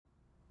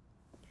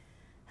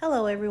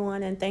Hello,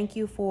 everyone, and thank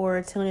you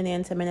for tuning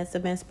in to Minutes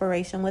of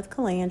Inspiration with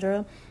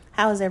Calandra.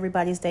 How's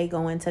everybody's day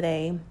going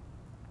today?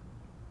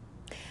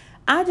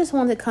 I just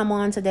wanted to come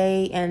on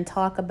today and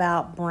talk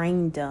about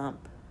brain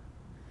dump.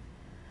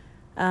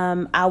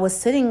 I was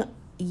sitting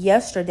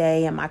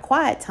yesterday in my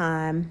quiet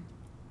time,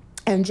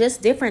 and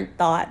just different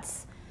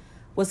thoughts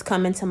was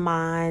coming to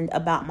mind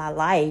about my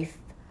life,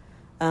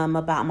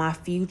 about my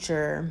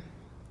future,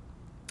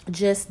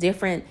 just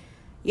different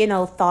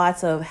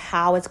thoughts of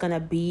how it's going to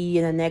be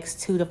in the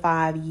next 2 to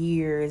 5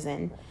 years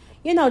and,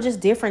 just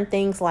different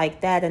things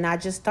like that. And I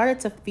just started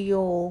to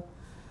feel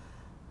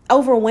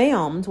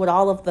overwhelmed with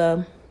all of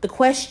the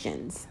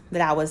questions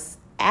that I was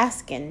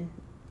asking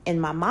in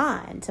my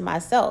mind to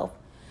myself.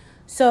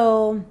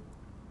 So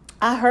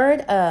I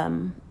heard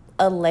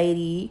a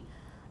lady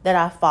that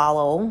I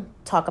follow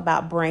talk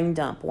about brain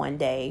dump one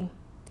day.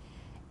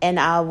 And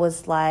I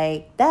was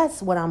like,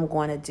 that's what I'm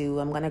going to do.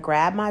 I'm going to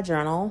grab my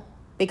journal.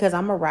 Because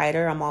I'm a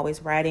writer, I'm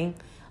always writing,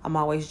 I'm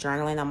always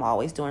journaling, I'm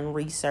always doing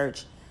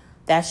research.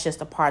 That's just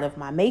a part of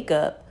my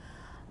makeup.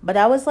 But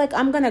I was like,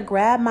 I'm going to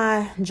grab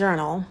my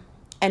journal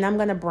and I'm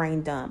going to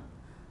brain dump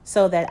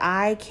so that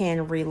I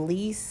can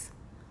release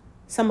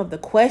some of the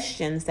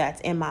questions that's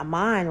in my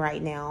mind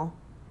right now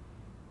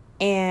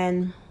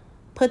and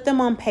put them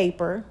on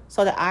paper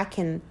so that I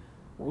can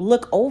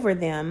look over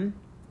them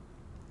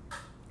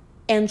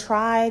and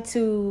try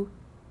to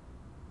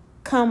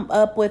come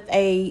up with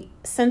a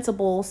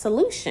sensible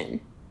solution,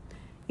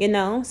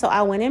 So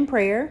I went in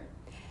prayer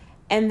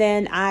and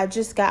then I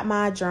just got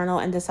my journal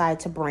and decided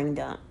to brain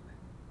dump.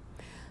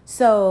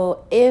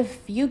 So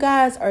if you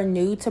guys are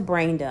new to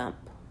brain dump,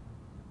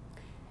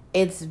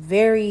 it's a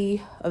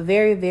very,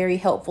 very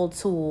helpful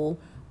tool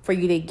for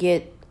you to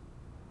get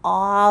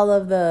all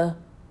of the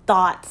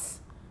thoughts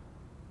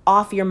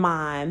off your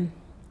mind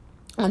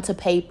onto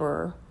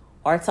paper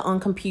or on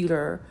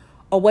computer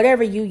or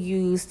whatever you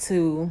use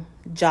to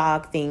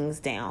jog things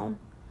down.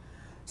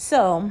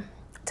 So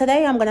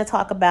today I'm going to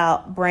talk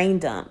about brain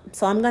dump.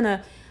 So I'm going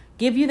to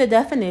give you the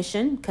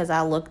definition because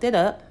I looked it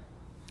up.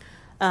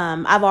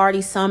 I've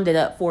already summed it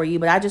up for you,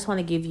 but I just want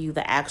to give you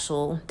the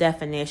actual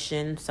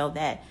definition so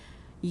that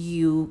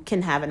you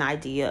can have an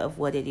idea of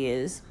what it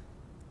is.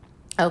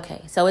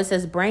 Okay, so it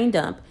says brain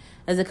dump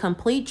is a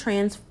complete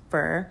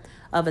transfer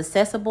of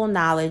accessible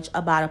knowledge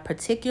about a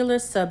particular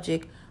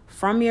subject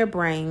from your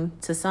brain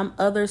to some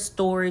other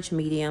storage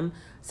medium,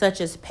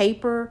 such as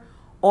paper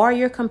or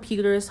your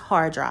computer's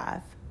hard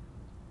drive.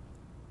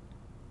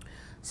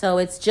 So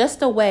it's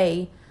just a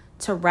way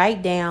to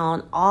write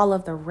down all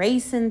of the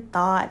racing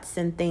thoughts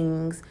and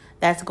things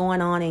that's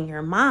going on in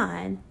your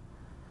mind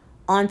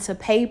onto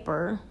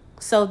paper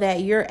so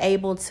that you're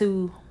able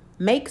to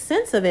make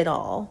sense of it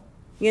all,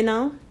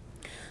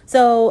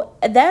 So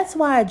that's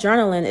why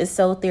journaling is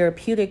so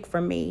therapeutic for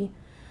me.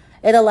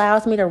 It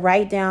allows me to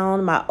write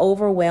down my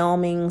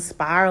overwhelming,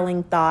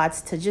 spiraling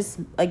thoughts to just,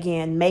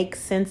 again, make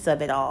sense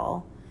of it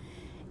all.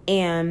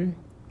 And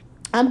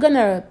I'm going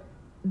to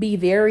be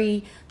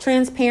very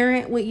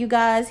transparent with you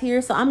guys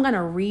here. So I'm going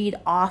to read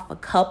off a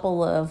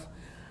couple of,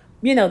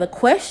 the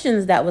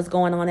questions that was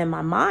going on in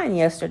my mind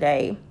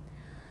yesterday.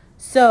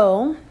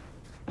 So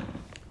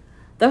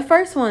the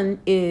first one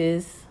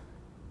is,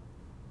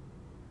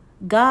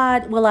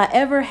 God, will I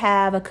ever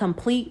have a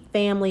complete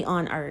family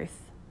on earth?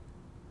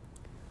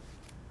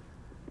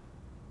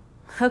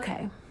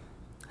 Okay,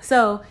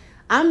 so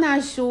I'm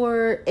not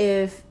sure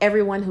if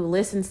everyone who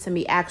listens to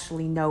me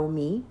actually know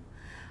me,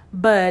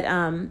 but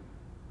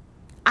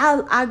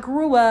I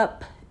grew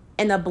up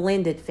in a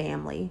blended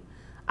family.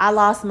 I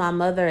lost my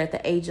mother at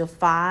the age of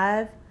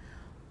 5.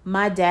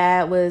 My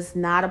dad was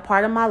not a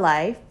part of my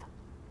life.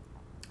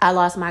 I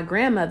lost my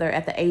grandmother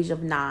at the age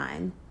of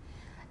 9.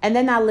 And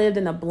then I lived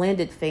in a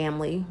blended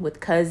family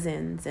with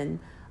cousins and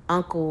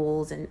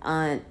uncles and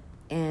aunt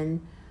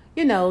and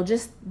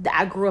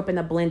I grew up in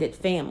a blended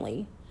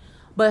family.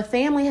 But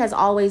family has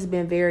always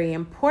been very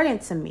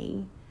important to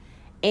me.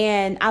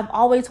 And I've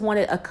always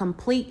wanted a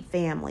complete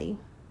family.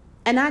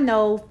 And I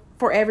know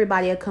for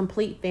everybody, a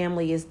complete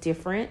family is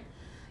different.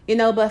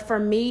 But for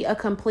me, a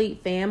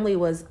complete family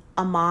was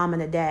a mom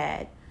and a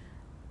dad,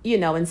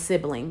 and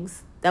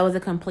siblings. That was a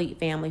complete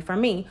family for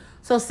me.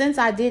 So since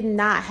I did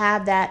not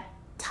have that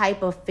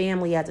type of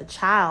family as a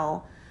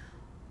child,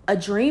 a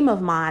dream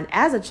of mine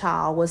as a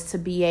child was to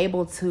be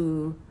able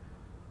to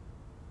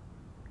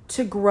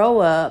grow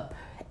up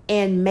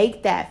and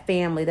make that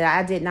family that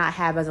I did not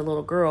have as a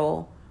little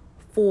girl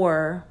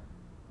for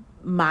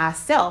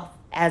myself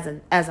as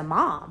a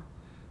mom,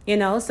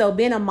 so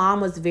being a mom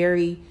was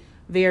very,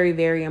 very,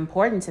 very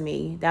important to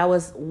me. That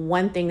was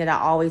one thing that I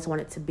always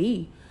wanted to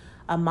be,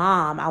 a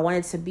mom. I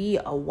wanted to be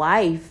a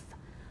wife.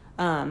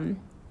 And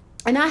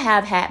I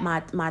have had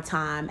my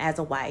time as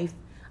a wife.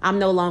 I'm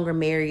no longer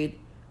married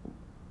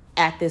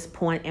at this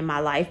point in my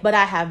life, but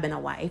I have been a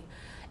wife.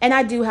 And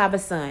I do have a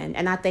son,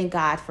 and I thank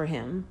God for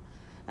him.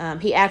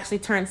 He actually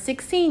turned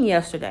 16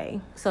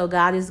 yesterday, so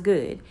God is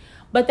good.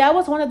 But that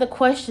was one of the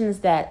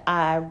questions that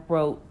I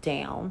wrote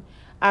down.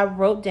 I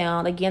wrote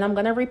down, again, I'm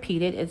going to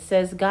repeat it. It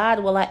says, God,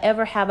 will I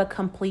ever have a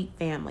complete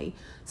family?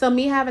 So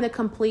me having a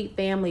complete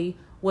family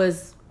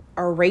was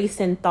a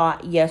racing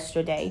thought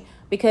yesterday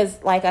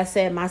because, like I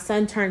said, my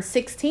son turned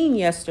 16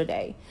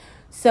 yesterday.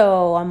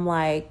 So I'm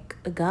like,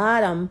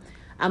 God,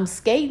 I'm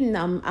skating.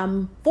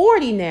 I'm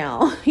 40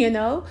 now,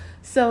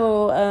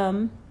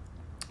 So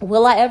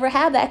will I ever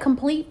have that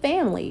complete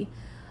family?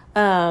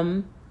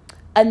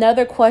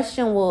 Another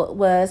question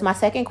was, my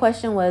second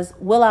question was,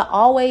 will I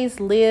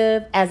always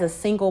live as a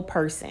single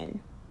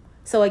person?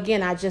 So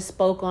again, I just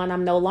spoke on,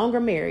 I'm no longer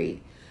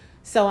married.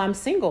 So I'm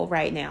single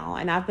right now,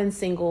 and I've been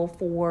single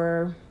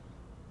for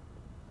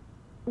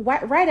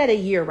right at a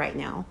year right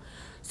now.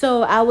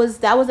 So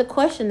that was a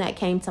question that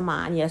came to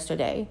mind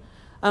yesterday.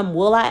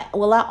 Will I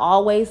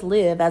always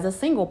live as a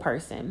single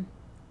person?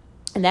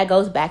 And that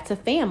goes back to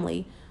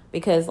family,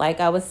 because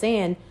like I was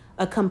saying,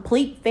 a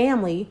complete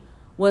family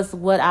was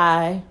what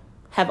I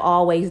have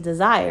always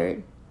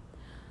desired.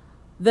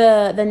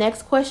 The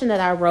next question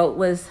that I wrote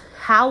was,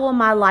 how will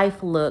my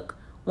life look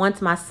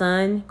once my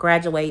son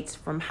graduates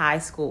from high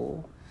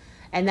school?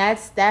 And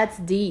that's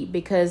deep,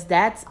 because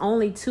that's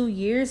only 2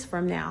 years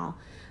from now.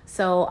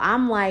 So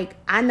I'm like,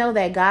 I know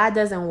that God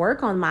doesn't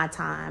work on my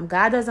time.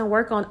 God doesn't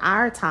work on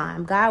our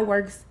time. God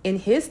works in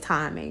his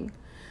timing,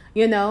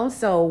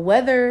 So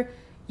whether,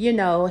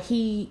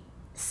 he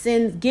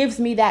gives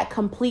me that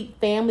complete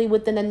family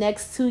within the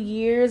next 2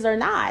 years or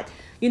not,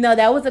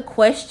 that was a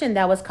question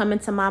that was coming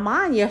to my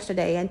mind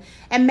yesterday.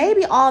 And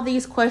maybe all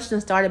these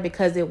questions started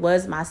because it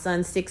was my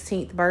son's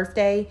 16th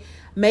birthday.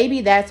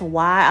 Maybe that's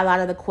why a lot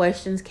of the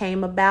questions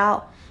came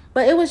about.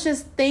 But it was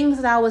just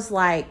things that I was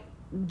like,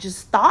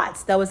 just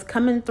thoughts that was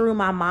coming through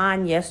my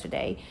mind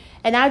yesterday.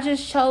 And I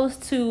just chose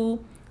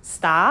to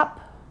stop,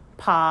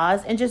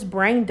 pause, and just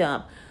brain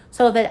dump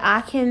so that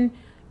I can,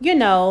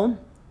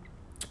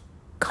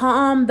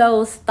 calm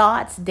those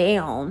thoughts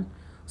down,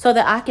 so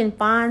that I can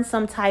find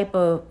some type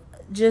of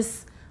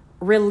just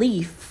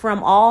relief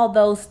from all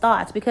those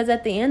thoughts. Because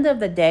at the end of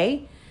the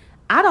day,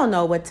 I don't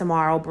know what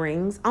tomorrow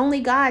brings. Only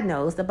God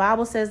knows. The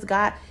Bible says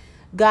God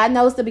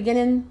knows the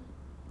beginning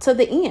to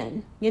the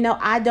end.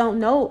 I don't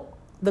know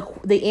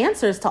the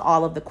answers to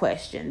all of the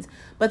questions,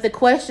 but the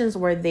questions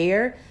were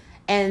there.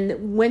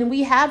 And when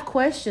we have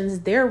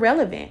questions, they're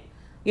relevant,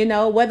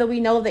 whether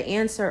we know the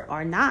answer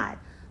or not.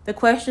 The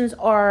questions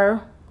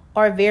are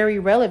very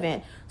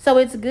relevant. So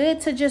it's good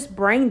to just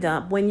brain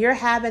dump when you're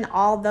having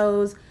all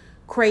those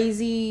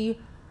crazy,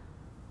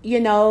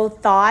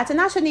 thoughts. And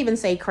I shouldn't even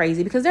say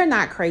crazy, because they're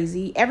not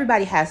crazy.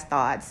 Everybody has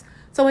thoughts.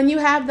 So when you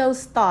have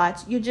those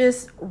thoughts, you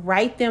just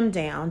write them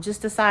down.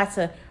 Just decide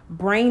to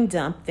brain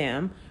dump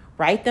them,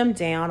 write them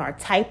down, or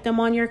type them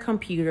on your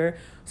computer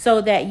so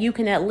that you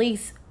can at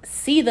least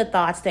see the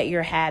thoughts that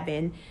you're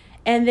having,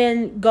 and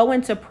then go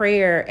into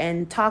prayer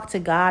and talk to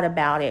God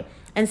about it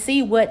and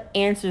see what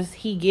answers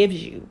he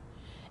gives you.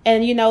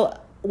 And,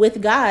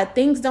 with God,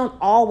 things don't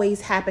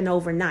always happen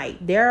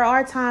overnight. There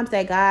are times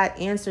that God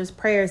answers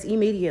prayers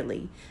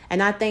immediately,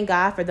 and I thank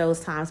God for those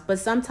times. But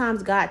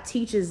sometimes God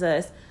teaches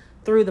us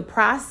through the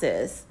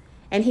process,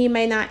 and he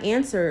may not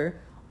answer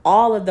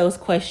all of those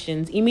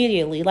questions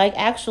immediately. Like,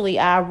 actually,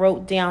 I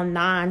wrote down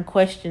 9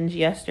 questions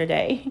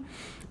yesterday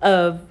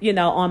of,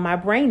 on my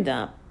brain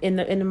dump,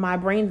 in my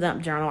brain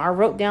dump journal. I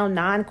wrote down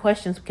 9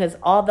 questions because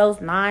all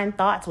those 9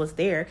 thoughts was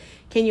there.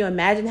 Can you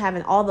imagine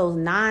having all those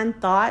 9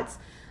 thoughts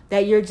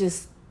that you're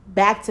just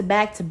back to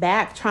back to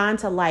back trying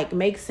to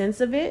make sense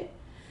of it?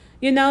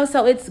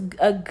 So it's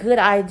a good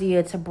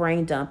idea to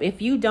brain dump.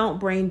 If you don't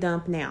brain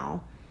dump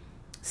now,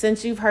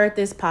 since you've heard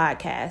this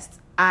podcast,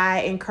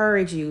 I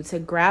encourage you to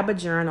grab a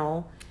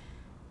journal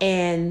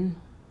and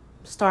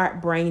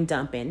start brain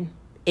dumping.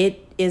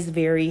 It is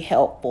very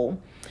helpful.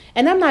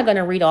 And I'm not going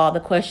to read all the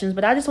questions,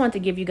 but I just want to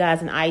give you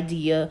guys an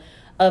idea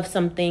of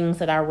some things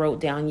that I wrote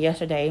down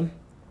yesterday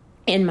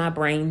in my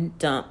brain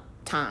dump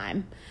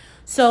time.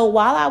 So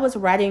while I was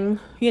writing,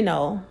 in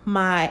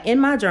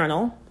my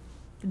journal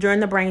during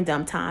the brain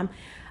dump time,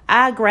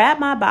 I grabbed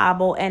my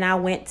Bible and I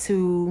went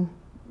to,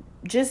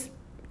 just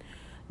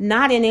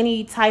not in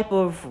any type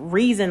of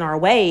reason or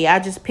way, I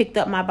just picked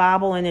up my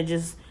Bible and I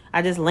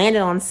just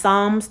landed on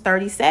Psalms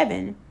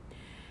 37.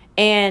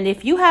 And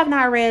if you have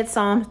not read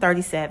Psalm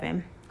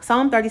 37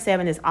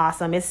 is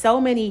awesome. It's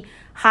so many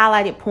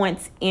highlighted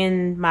points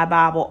in my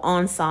Bible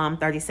on Psalm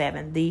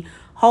 37. The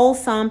whole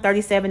Psalm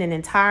 37 in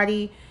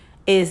entirety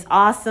is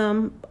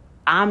awesome.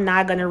 I'm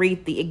not going to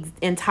read the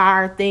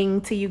entire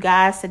thing to you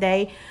guys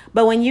today,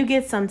 but when you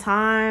get some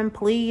time,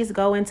 please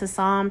go into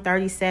Psalm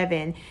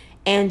 37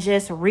 and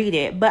just read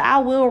it. But I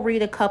will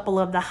read a couple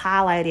of the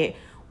highlighted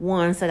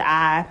ones that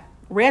I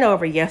read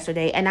over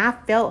yesterday, and I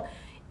felt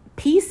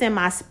peace in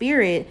my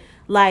spirit.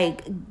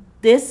 Like,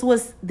 this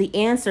was the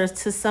answers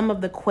to some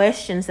of the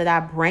questions that I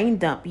brain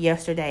dumped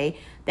yesterday,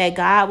 that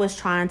God was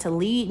trying to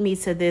lead me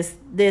to this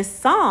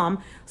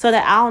psalm so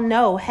that I'll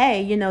know,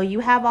 hey, you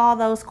have all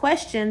those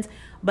questions,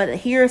 but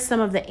here are some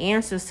of the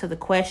answers to the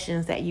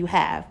questions that you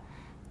have.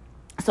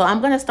 So I'm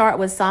going to start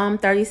with Psalm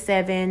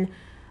 37,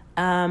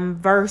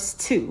 verse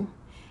 2.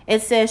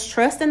 It says,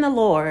 trust in the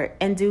Lord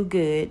and do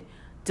good.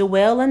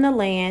 Dwell in the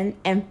land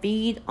and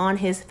feed on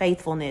his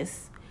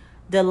faithfulness.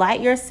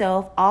 Delight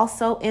yourself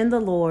also in the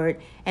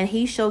Lord, and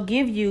he shall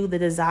give you the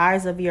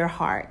desires of your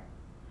heart.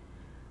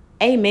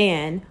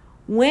 Amen.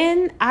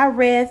 When I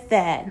read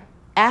that,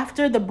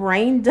 after the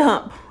brain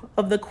dump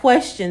of the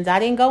questions, I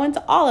didn't go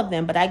into all of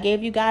them, but I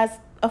gave you guys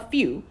a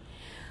few.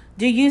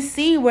 Do you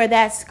see where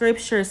that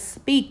scripture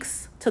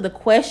speaks to the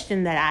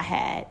question that I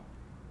had?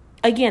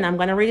 Again, I'm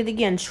going to read it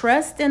again.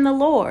 Trust in the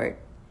Lord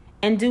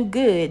and do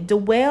good.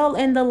 Dwell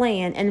in the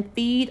land and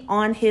feed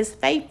on his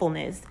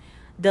faithfulness.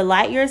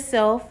 Delight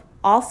yourself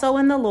also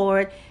in the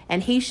Lord,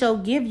 and he shall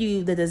give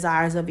you the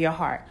desires of your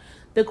heart.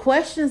 The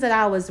questions that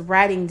I was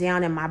writing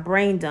down in my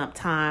brain dump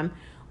time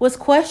was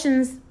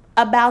questions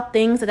about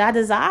things that I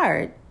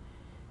desired.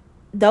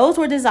 Those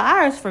were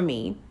desires for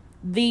me.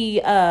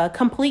 The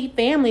complete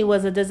family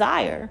was a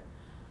desire.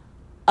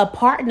 A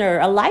partner,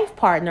 a life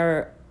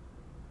partner,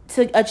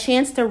 a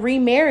chance to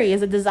remarry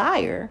is a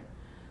desire.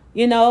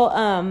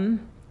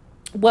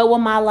 What will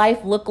my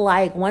life look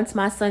like once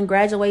my son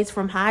graduates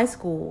from high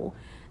school?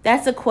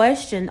 That's a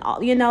question,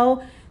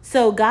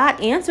 So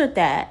God answered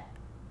that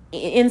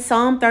in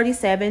Psalm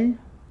 37,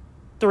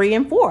 3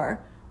 and 4,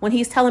 when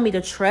he's telling me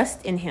to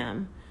trust in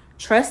him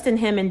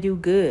and do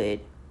good.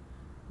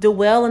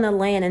 Dwell in the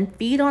land and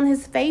feed on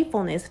his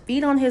faithfulness,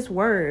 feed on his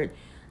word.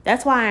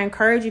 That's why I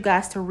encourage you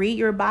guys to read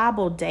your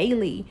Bible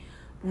daily.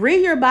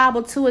 Read your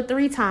Bible 2 or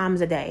 3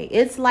 times a day.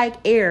 It's like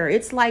air.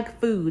 It's like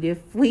food. If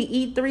we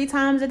eat 3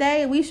 times a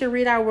day, we should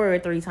read our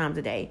word 3 times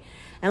a day.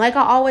 And like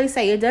I always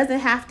say, it doesn't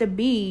have to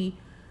be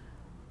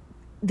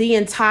the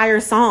entire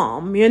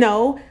psalm,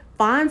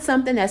 Find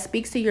something that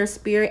speaks to your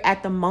spirit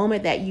at the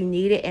moment that you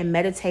need it and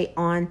meditate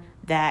on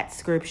that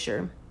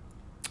scripture.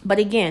 But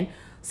again,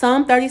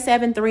 Psalm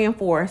 37, 3 and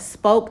 4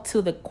 spoke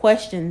to the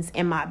questions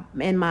in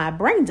my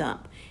brain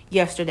dump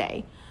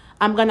yesterday.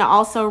 I'm going to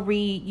also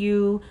read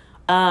you,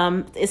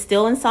 it's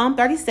still in Psalm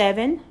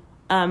 37,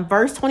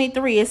 verse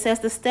 23. It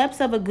says, the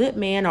steps of a good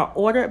man are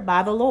ordered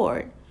by the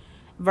Lord.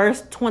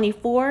 Verse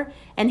 24,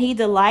 and he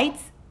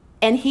delights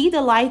in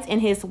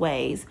his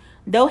ways.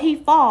 Though he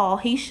fall,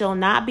 he shall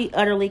not be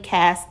utterly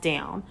cast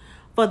down,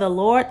 for the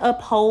Lord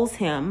upholds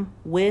him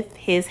with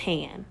his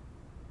hand.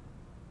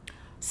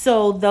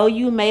 So though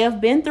you may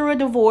have been through a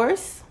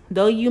divorce,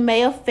 though you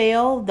may have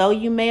failed, though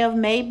you may have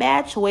made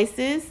bad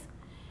choices,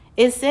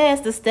 it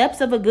says the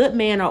steps of a good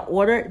man are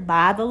ordered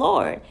by the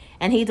Lord,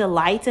 and he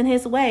delights in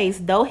his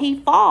ways. Though he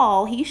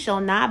fall, he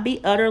shall not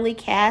be utterly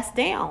cast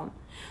down.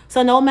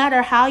 So no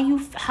matter how you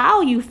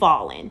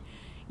fallen,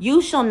 you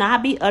shall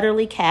not be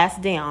utterly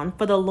cast down,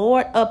 for the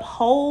Lord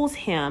upholds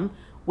him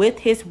with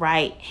his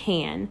right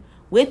hand,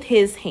 with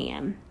his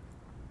hand.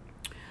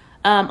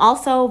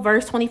 Also,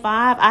 verse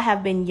 25, I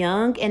have been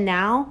young and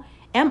now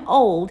am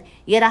old,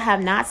 yet I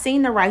have not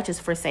seen the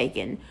righteous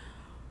forsaken,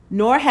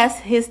 nor has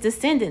his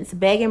descendants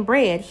begging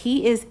bread.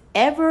 He is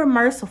ever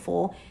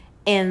merciful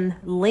and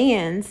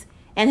lends,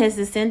 and his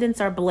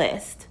descendants are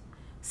blessed.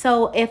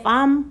 So if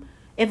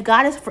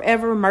God is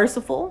forever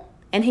merciful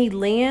and he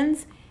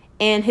lends,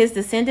 and his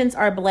descendants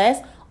are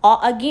blessed.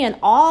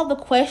 All the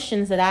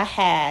questions that I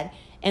had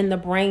in the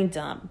brain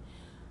dump,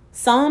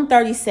 Psalm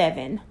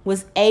 37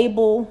 was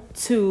able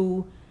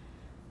to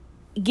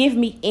give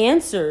me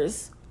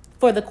answers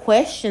for the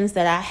questions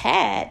that I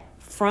had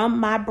from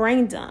my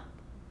brain dump.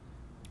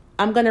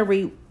 I'm going to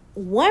read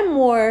one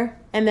more,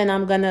 and then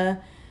I'm going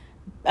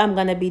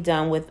to be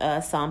done with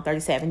Psalm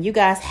 37. You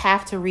guys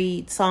have to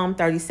read Psalm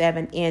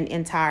 37 in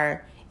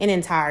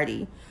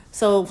entirety.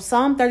 So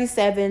Psalm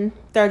 37,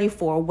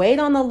 34, wait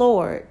on the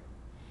Lord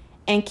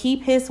and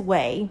keep his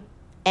way,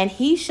 and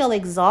he shall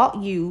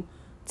exalt you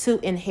to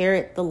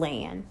inherit the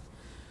land.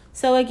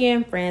 So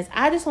again, friends,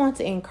 I just want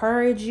to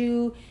encourage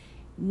you,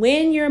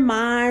 when your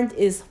mind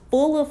is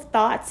full of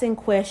thoughts and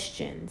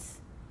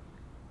questions,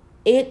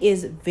 it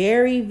is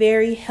very,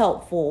 very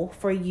helpful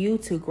for you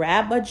to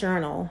grab a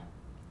journal,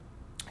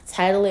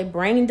 title it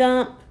Brain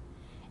Dump,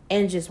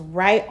 and just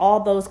write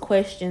all those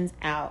questions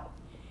out.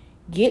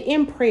 Get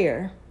in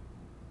prayer.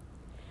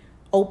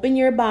 Open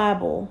your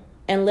Bible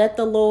and let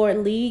the Lord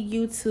lead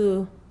you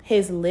to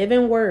his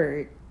living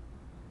word,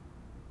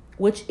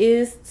 which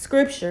is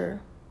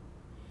scripture,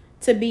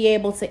 to be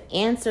able to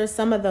answer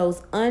some of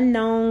those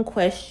unknown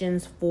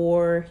questions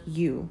for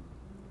you.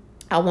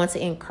 I want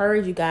to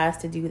encourage you guys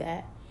to do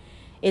that.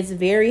 It's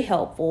very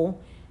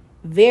helpful,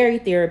 very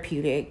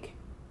therapeutic,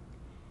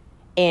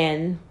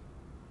 and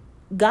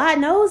God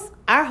knows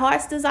our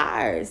heart's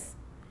desires.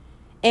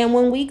 And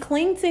when we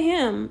cling to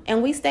him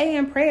and we stay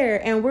in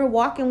prayer and we're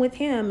walking with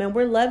him and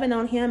we're loving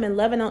on him and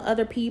loving on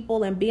other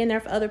people and being there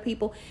for other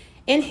people,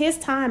 in his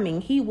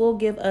timing, he will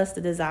give us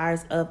the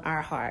desires of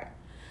our heart.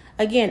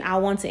 Again, I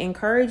want to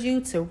encourage you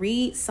to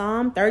read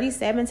Psalm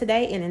 37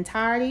 today in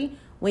entirety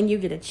when you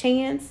get a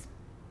chance.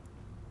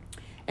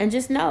 And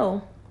just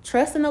know,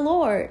 trust in the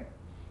Lord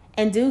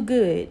and do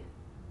good.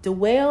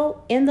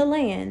 Dwell in the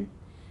land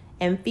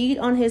and feed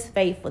on his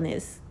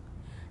faithfulness.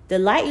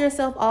 Delight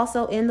yourself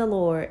also in the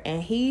Lord,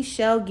 and he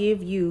shall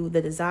give you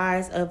the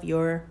desires of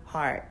your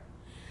heart.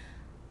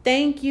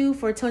 Thank you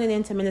for tuning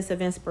in to Minutes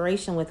of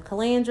Inspiration with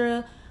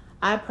Calandra.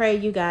 I pray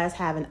you guys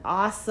have an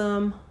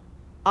awesome,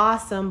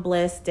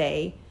 blessed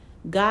day.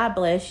 God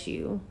bless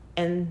you,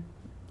 and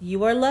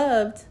you are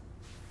loved.